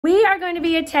We are going to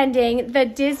be attending the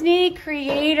Disney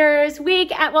Creators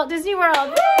Week at Walt Disney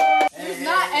World. There's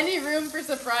not any room for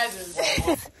surprises.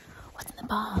 What's in the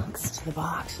box? What's in the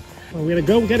box? Oh, we gotta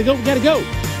go, we gotta go, we gotta go.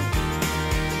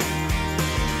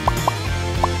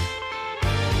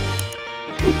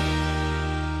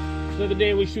 Another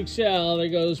day in which to excel. There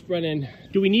goes Brennan.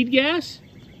 Do we need gas?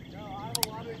 No, I have a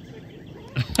water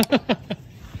ticket.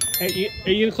 Are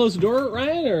you gonna close the door,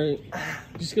 Ryan, or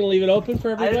just gonna leave it open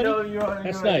for everybody? I didn't know you were gonna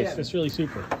That's do it nice. again. That's really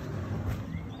super.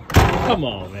 Come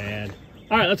on, man.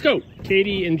 All right, let's go.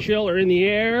 Katie and Jill are in the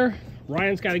air.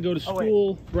 Ryan's got to go to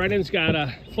school. Brennan's got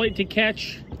a flight to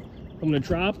catch. I'm gonna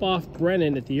drop off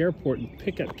Brennan at the airport and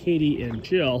pick up Katie and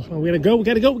Jill. Oh, we gotta go. We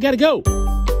gotta go. We gotta go.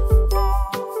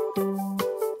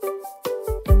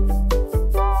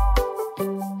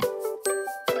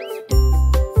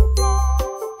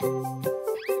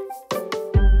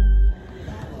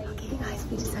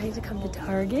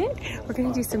 Target. We're going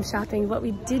to do some shopping. What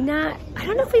we did not, I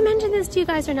don't know if we mentioned this to you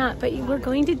guys or not, but we're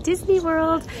going to Disney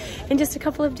World in just a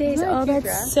couple of days. Oh, that's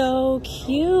dress? So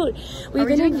cute. We've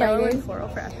been invited.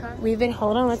 We've been,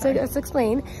 hold on, let's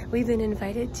explain. We've been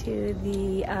invited to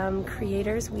the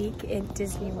Creators Week in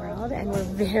Disney World, and we're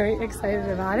very excited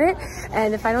about it.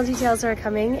 And the final details are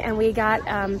coming, and we got,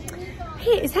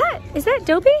 hey, is that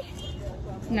Dopey?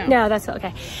 No, that's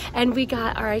okay. And we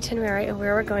got our itinerary of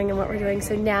where we're going and what we're doing.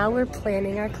 So now we're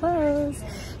planning our clothes.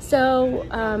 So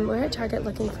we're at Target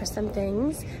looking for some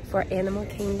things for Animal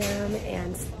Kingdom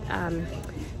and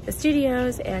the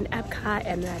studios and Epcot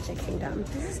and Magic Kingdom.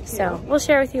 So we'll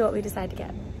share with you what we decide to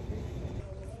get.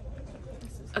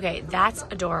 Okay, that's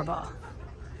adorable.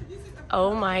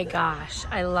 Oh my gosh,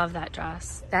 I love that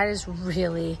dress. That is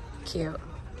really cute.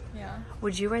 Yeah.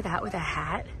 Would you wear that with a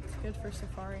hat? It's good for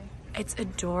safari. It's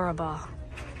adorable.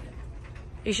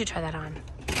 You should try that on.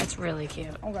 That's really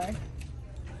cute. Okay.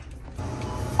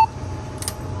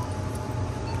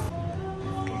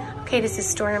 Okay, this is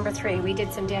store number 3. We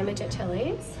did some damage at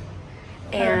Tilly's.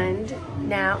 And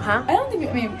now, huh? I don't think,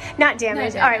 I mean, not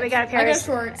damage. All right, we got a pair of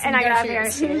shorts and I got a pair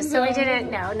of shoes. So we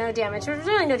didn't, no damage. There's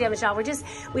really no damage at all.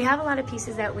 We have a lot of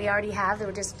pieces that we already have. That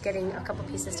we're just getting a couple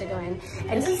pieces to go in.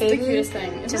 And Katie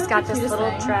just got this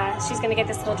little dress. She's gonna get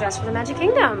this little dress for the Magic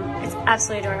Kingdom. It's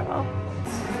absolutely adorable.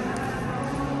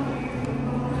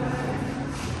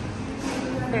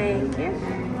 Thank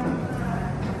you.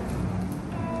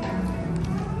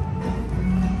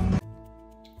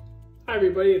 Hi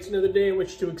everybody, it's another day in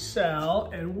which to excel,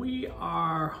 and we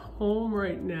are home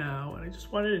right now, and I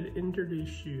just wanted to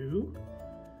introduce you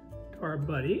to our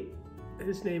buddy.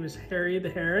 His name is Harry the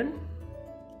Heron,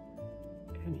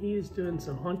 and he is doing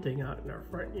some hunting out in our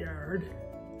front yard.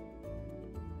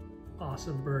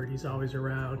 Awesome bird, he's always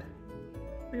around.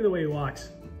 Look at the way he walks.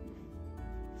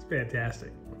 It's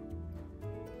fantastic.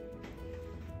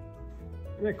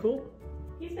 Isn't that cool?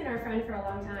 He's been our friend for a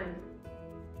long time.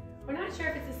 We're not sure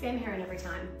if it's the same Heron every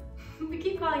time. We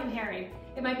keep calling him Harry.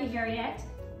 It might be Harriet.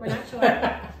 We're not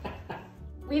sure.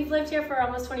 We've lived here for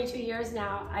almost 22 years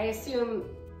now. I assume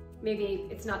maybe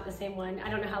it's not the same one.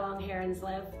 I don't know how long herons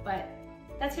live, but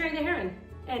that's Harry the Heron.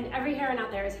 And every heron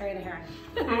out there is Harry the Heron.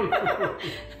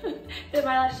 Am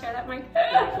I allowed to share that, Mike?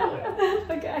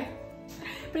 Okay.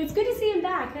 But it's good to see him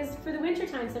back, because for the winter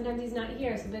time, sometimes he's not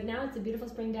here. So, but now it's a beautiful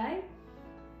spring day.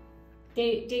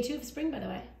 Day 2 of spring, by the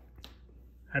way.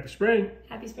 Happy spring.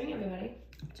 Happy spring, everybody.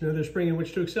 It's another spring in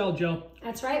which to excel, Jill.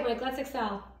 That's right, Mike. Let's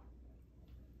excel.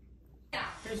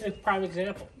 Here's a prime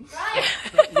example.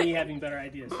 Right. Me having better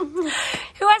ideas. Who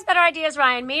has better ideas,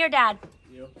 Ryan? Me or Dad?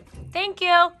 You. Thank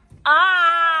you.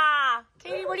 Ah!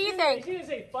 Katie, what do you think? She didn't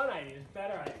say fun ideas,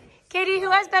 better ideas. Katie,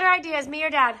 who has better ideas, me or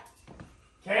Dad?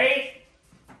 Kate!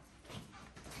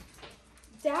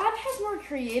 Dad has more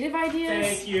creative ideas.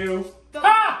 Thank you.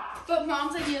 But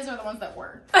Mom's ideas are the ones that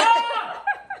work.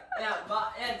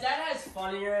 Yeah, Dad has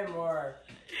funnier and more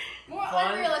More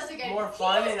unrealistic ideas. More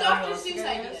fun and Dr. Seuss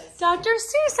ideas. Dr.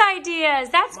 Seuss ideas.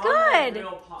 That's Mom good. has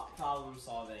real problem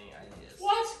solving ideas.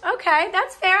 What? Okay,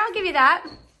 that's fair. I'll give you that.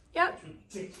 Yep.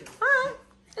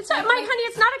 It's not, Mike, honey,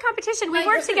 it's not a competition. We Like,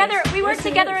 work together. We work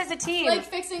together as a team. Like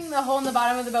fixing the hole in the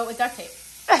bottom of the boat with duct tape.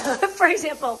 For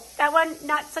example, that one,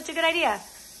 not such a good idea.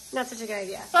 Not such a good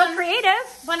idea. Fun. But creative.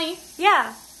 Funny.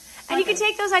 Yeah. And you can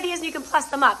take those ideas and you can plus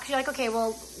them up. Because you're like, okay,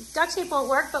 well, duct tape won't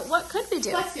work, but what could we do?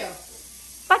 Flex seal.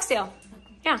 Flex seal.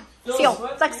 Yeah. Seal.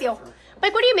 Flex seal.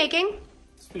 Mike, what are you making?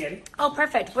 Spaghetti. Oh,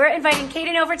 perfect. We're inviting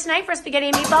Kaden over tonight for spaghetti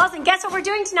and meatballs. And guess what we're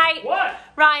doing tonight? What?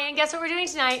 Ryan, guess what we're doing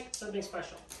tonight? Something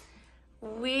special.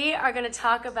 We are going to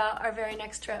talk about our very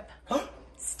next trip.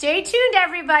 Stay tuned,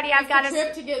 everybody. I've got a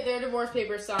trip to get their divorce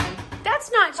papers signed.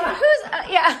 That's not true. Who's?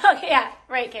 Yeah. Okay. Yeah.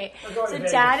 Right, Kate. So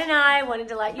Dad and I wanted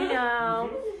to let you know.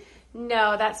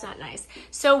 No, that's not nice.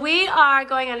 So we are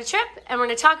going on a trip, and we're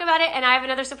going to talk about it. And I have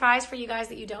another surprise for you guys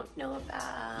that you don't know about.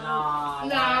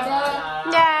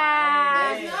 Nah.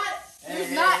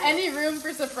 There's not any room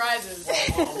for surprises.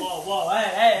 Whoa,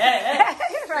 hey.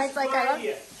 Ryan's like, I don't.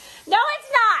 No,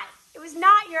 it's not. It was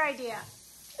not your idea.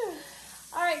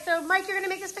 All right, so Mike, you're gonna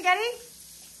make the spaghetti?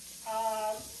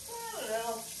 I don't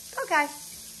know. Okay.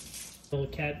 Little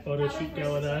cat photo shoot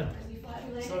going on.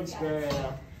 Looks great right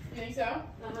now. You think so?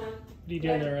 What are you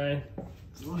doing there, Ryan?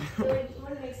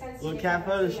 Little cat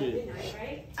photo shoot.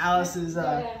 Alice is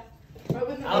Alice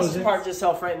Alice parked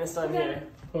herself right in this time here.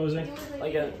 Posing.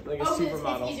 Like a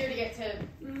supermodel. It's easier to get to.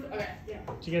 Okay.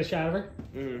 Did you get a shot of her?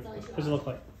 Mm. What does it look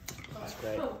like? That's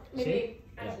great. Maybe,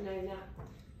 I don't know now.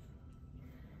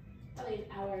 Probably an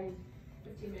hour and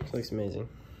 15 minutes. Looks amazing.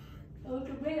 Oh, we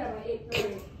could wait on my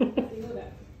 8:30. You know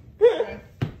that.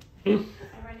 I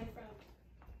ran it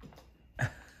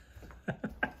from.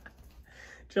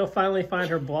 Jill finally found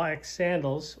her black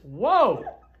sandals. Whoa!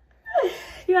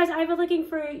 You guys, I've been looking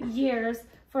for years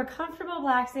for comfortable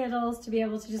black sandals to be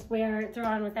able to just wear, throw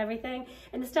on with everything.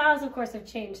 And the styles, of course, have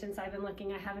changed since I've been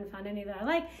looking. I haven't found any that I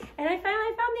like. And I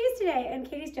finally found these today. And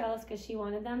Katie's jealous because she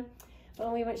wanted them. But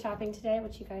when we went shopping today,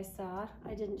 which you guys saw,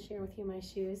 I didn't share with you my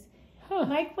shoes. Huh.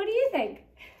 Mike, what do you think?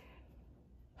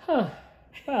 Huh.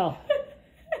 Well,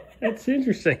 that's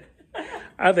interesting.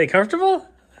 Are they comfortable?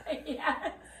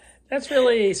 Yes. That's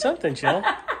really something, Jill.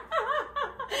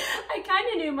 I kind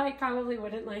of knew Mike probably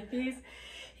wouldn't like these.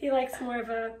 He likes more of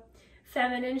a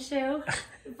feminine shoe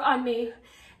on me.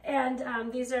 And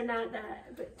these are not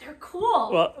that, but they're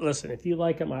cool. Well, listen, if you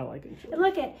like them, I like them. And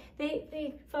look at,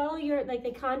 they follow your, like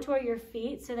they contour your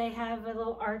feet. So they have a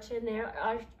little arch in there,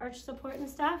 arch support and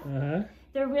stuff. Uh-huh.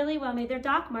 They're really well made. They're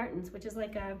Doc Martens, which is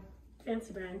like a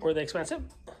fancy brand. Were they expensive?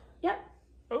 Yep.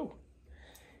 Oh.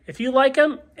 If you like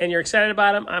them and you're excited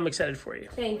about them, I'm excited for you.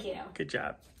 Thank you. Good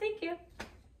job. Thank you.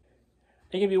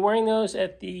 Are you going to be wearing those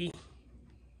at the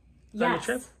Yes.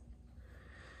 trip?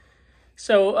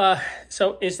 So,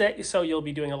 so you'll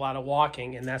be doing a lot of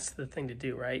walking, and that's the thing to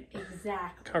do, right?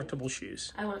 Exactly. Comfortable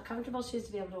shoes. I want comfortable shoes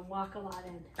to be able to walk a lot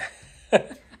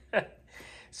in.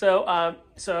 So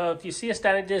if you see us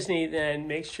down at Disney, then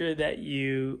make sure that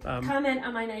you Comment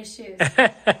on my nice shoes.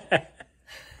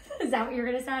 Is that what you're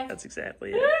going to say? That's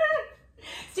exactly it.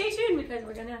 Stay tuned because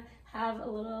we're going to have a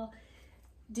little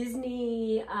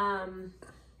Disney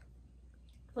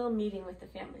little meeting with the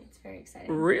family. It's very exciting.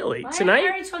 Really? Well, Tonight? I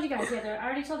already told you guys. Yeah, I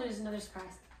already told you there's another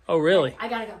surprise. Oh, really? I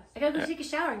gotta go. I gotta go take a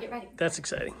shower and get ready. That's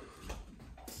exciting.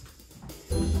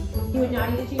 You would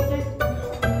not eat a cheese stick?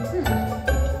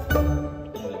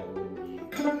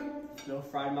 No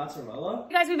fried mozzarella?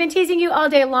 You guys, we've been teasing you all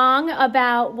day long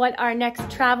about what our next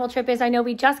travel trip is. I know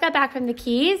we just got back from the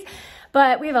Keys,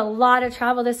 but we have a lot of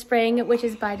travel this spring, which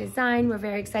is by design. We're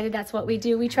very excited. That's what we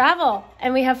do. We travel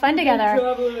and we have fun together.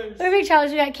 We're big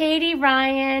travelers. We got Katie,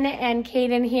 Ryan, and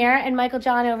Kaden here, and Michael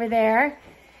John over there.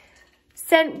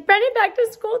 Sent Brennan back to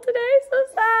school today. So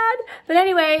sad. But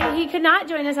anyway, he could not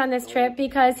join us on this trip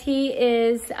because he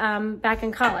is back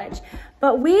in college.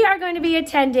 But we are going to be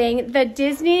attending the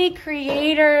Disney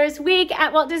Creators Week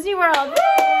at Walt Disney World.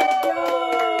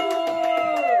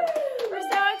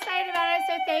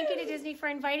 Thank you to Disney for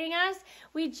inviting us.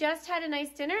 We just had a nice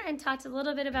dinner and talked a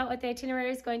little bit about what the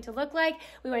itinerary is going to look like.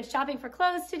 We went shopping for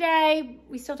clothes today.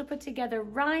 We still have to put together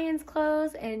Ryan's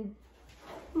clothes and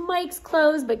Mike's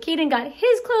clothes, but Keaton got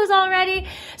his clothes already.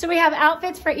 So we have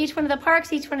outfits for each one of the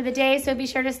parks, each one of the days. So be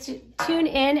sure to tune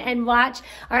in and watch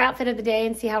our outfit of the day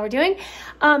and see how we're doing.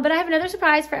 But I have another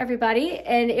surprise for everybody,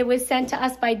 and it was sent to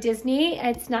us by Disney.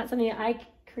 It's not something that I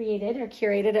created or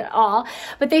curated at all,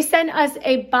 but they sent us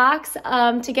a box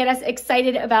to get us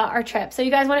excited about our trip. So you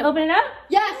guys want to open it up?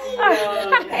 Yes. All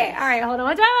right, hold on.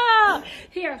 What's up?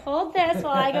 Here, hold this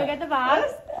while I go get the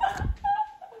box.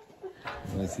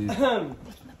 Let's see.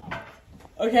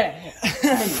 Okay.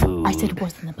 I said,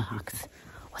 what's in the box?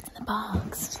 What's in the box?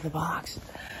 What's in the box?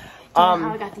 How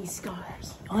I got these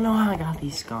scars. I don't know how I got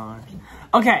these scars.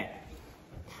 Okay.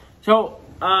 So,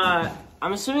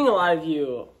 I'm assuming a lot of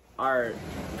you are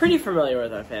pretty familiar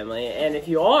with our family, and if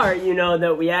you are, you know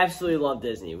that we absolutely love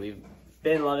Disney. We've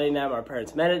been loving them. Our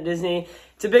parents met at Disney.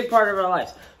 It's a big part of our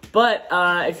lives. But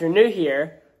if you're new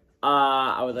here,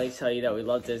 I would like to tell you that we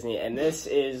love Disney, and this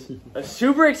is a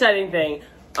super exciting thing.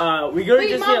 We go to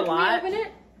Disney a lot. Can we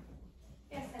open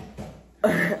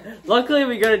it? Luckily,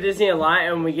 we go to Disney a lot,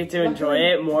 and we get to enjoy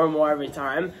it more and more every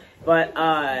time. But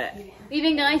We've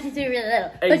been going since we were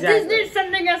little. But Exactly. Disney's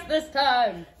sending us this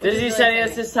time. Disney's sending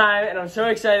us this time, and I'm so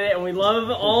excited, and we love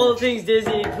all the things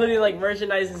Disney, including like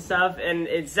merchandise and stuff, and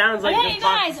it sounds like Okay, the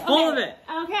box is full of it.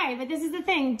 Okay, but this is the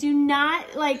thing. Do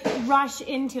not like rush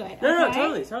into it. No, okay?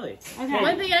 totally. Okay.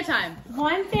 One thing at a time.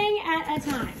 One thing at a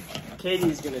time.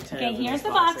 Katie's gonna tell Okay, you. here's the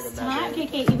box. Okay,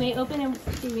 Kate, you may open and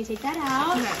you may take that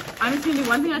out. Okay, I'm just gonna do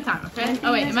one thing at a time, okay?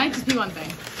 Oh wait, it might just be one thing.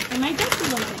 It might just be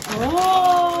one thing.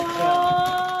 Oh!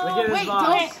 Look at this Wait,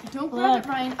 box. don't grab it,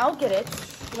 Brian. I'll get it.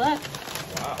 Look,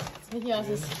 It's making us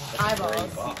his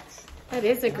eyeballs. that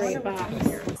is a great box.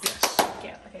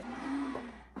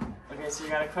 Okay, so you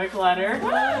got a quick letter.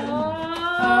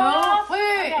 Oh,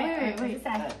 wait. What's it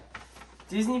say?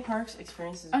 Disney Parks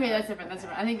Experiences. Okay, that's different.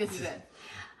 I think this is it.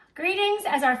 Greetings,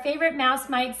 as our favorite mouse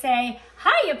might say,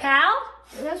 hiya, pal.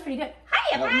 That was pretty good.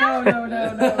 Hiya, pal. No.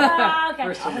 Okay.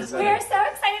 We're so excited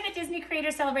that Disney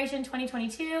Creator Celebration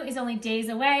 2022 is only days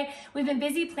away. We've been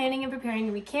busy planning and preparing,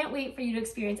 and we can't wait for you to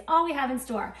experience all we have in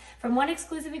store. From one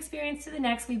exclusive experience to the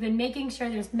next, we've been making sure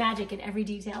there's magic in every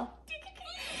detail.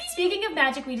 Speaking of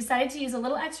magic, we decided to use a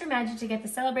little extra magic to get the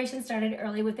celebration started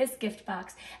early with this gift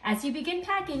box. As you begin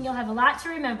packing, you'll have a lot to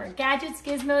remember. Gadgets,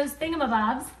 gizmos,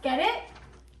 thingamabobs. Get it?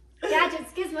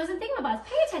 Gadgets, gizmos, and thingamabobs.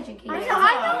 Pay attention, Katie.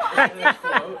 I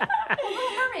know.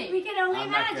 We can only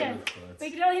imagine. We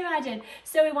can only imagine.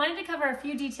 So we wanted to cover a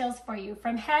few details for you.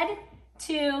 From head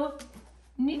to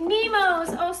Nemo's.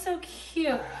 Oh, so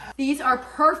cute. These are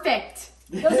perfect.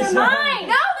 Those are mine.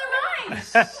 No, they're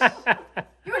mine.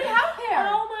 You already have a pair.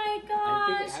 Oh my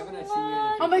gosh.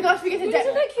 Oh my gosh, we get to These are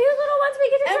the cute little ones. We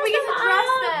get to and dress we get to them dress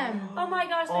up. them. Oh my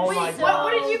gosh. Oh they're my so God.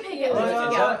 What did you pick it? cute.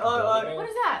 What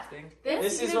is that?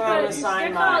 This is where I'm gonna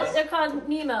sign mine. They're called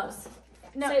Nemo's.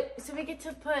 No, so we get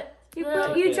to put You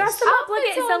dress them up. Look,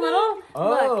 it's a little.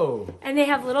 Oh. Look, and they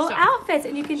have little outfits,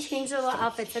 and you can change the little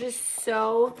outfits. That is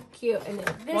so cute. And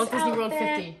then this Walt Disney World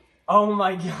outfit. 50. Oh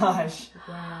my gosh.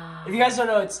 Wow. If you guys don't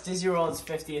know, it's Disney World's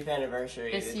 50th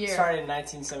anniversary. This It year. started in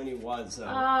 1971, so.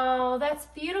 Oh, that's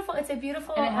beautiful. It's a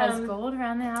beautiful And it has gold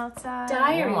around the outside.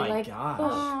 diary. Oh my like, gosh.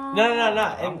 oh. No.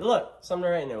 And look, something to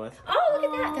write in it with. Oh,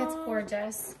 look at that. That's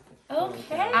gorgeous.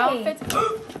 Okay. Outfits.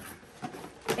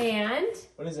 And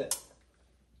What is it?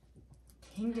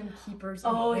 Kingdom Keepers.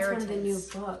 oh, it's one of the new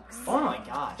Inheritance. books. Oh my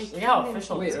gosh. Look how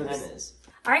official this pen is.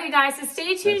 All right, you guys. So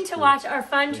stay tuned to watch our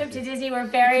fun trip to Disney. We're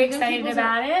very excited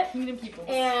about it. Kingdom People.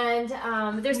 And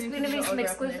there's going to be some People's autograph in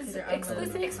exclusive there, 'cause they're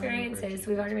exclusive experiences.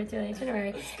 We've already been through the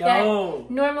itinerary go. that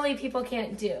normally people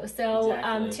can't do. So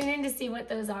Exactly. tune in to see what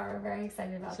those are. We're very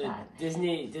excited about So that.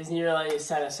 Disney really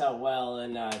set us up well,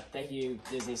 and thank you,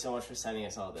 Disney, so much for sending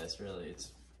us all this. Really,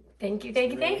 it's Thank you.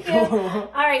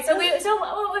 All right. So what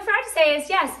we forgot to say is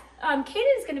yes,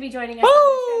 Kaden is going to be joining us.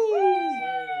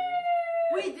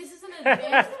 Wait, this is an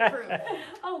advanced proof.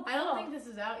 Oh, cool. I don't think this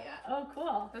is out yet. Oh,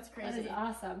 cool. That's That crazy. is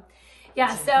awesome.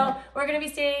 Yeah, so we're going to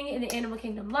be staying in the Animal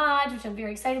Kingdom Lodge, which I'm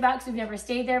very excited about because we've never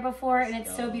stayed there before, and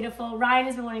it's so beautiful. Ryan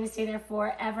has been wanting to stay there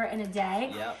forever and a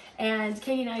day. Yep. And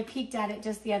Katie and I peeked at it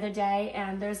just the other day,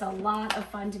 and there's a lot of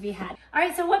fun to be had. All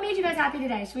right, so what made you guys happy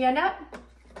today? Should we end up?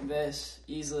 this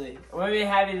easily. What made me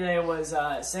happy today was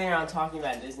sitting around talking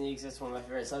about Disney because it's one of my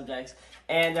favorite subjects.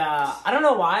 And I don't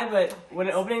know why, but when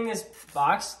opening this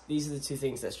box, these are the two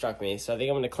things that struck me. So I think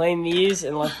I'm going to claim these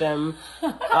and let them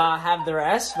have the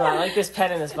rest. But I like this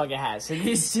pen and this bucket hat. So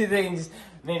these two things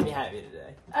made me happy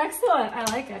today. Excellent. I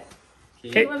like it.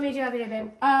 Okay. What made you happy today,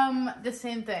 babe? The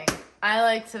same thing. I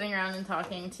liked sitting around and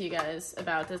talking to you guys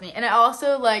about Disney. And I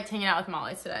also liked hanging out with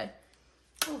Molly today.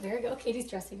 Oh, very good. Katie's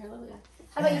dressing her. Love that.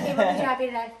 How about you, babe? What made you happy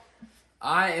today?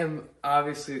 I am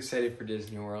obviously excited for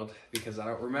Disney World because I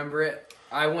don't remember it.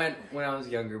 I went when I was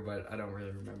younger, but I don't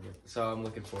really remember it. So I'm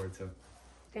looking forward to it.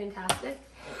 Fantastic.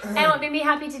 And what made me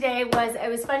happy today was it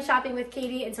was fun shopping with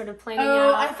Katie and sort of planning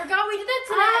Oh, out. I forgot we did that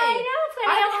today. I know,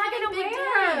 planning out what we're big gonna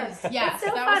wear. days. Yeah, It's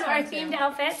so that fun. was Our fun themed too.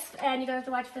 outfits, and you guys have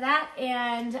to watch for that.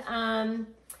 And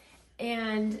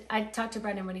I talked to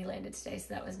Brennan when he landed today,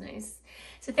 so that was nice.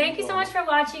 So thank you so much for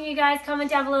watching, you guys. Comment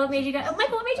down below what made you guys. Oh,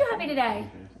 Michael, what made you happy today?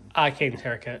 Kane's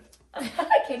haircut.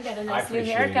 I can get a nice new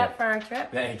appreciate haircut it. for our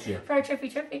trip. Thank you. For our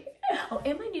trippy. Oh,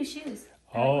 and my new shoes.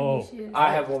 I like my Oh. new shoes.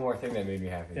 I have one more thing that made me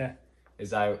happy. Yeah.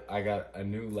 Is I got a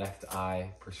new left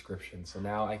eye prescription, so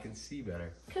now I can see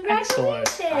better.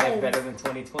 Congratulations. I have better than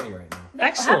 20/20 right now. How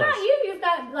Excellent. about you? You've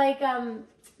got like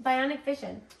bionic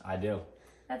vision. I do.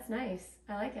 That's nice.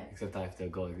 I like it. Except I have to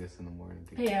go like this in the morning.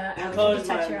 To Yeah, I Close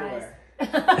want you to touch my your door. eyes.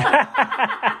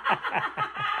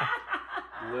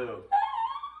 Blue.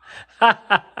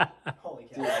 Holy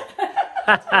cow.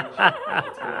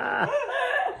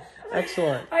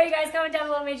 Excellent. All right, you guys, comment down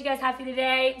below what made you guys happy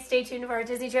today. Stay tuned for our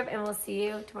Disney trip, and we'll see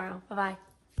you tomorrow. Bye-bye.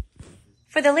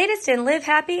 For the latest in Live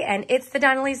Happy and It's the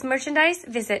Donnellys merchandise,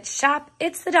 visit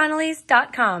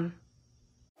shopitsthedonnellys.com.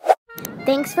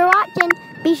 Thanks for watching.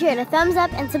 Be sure to thumbs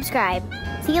up and subscribe.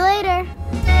 See you later.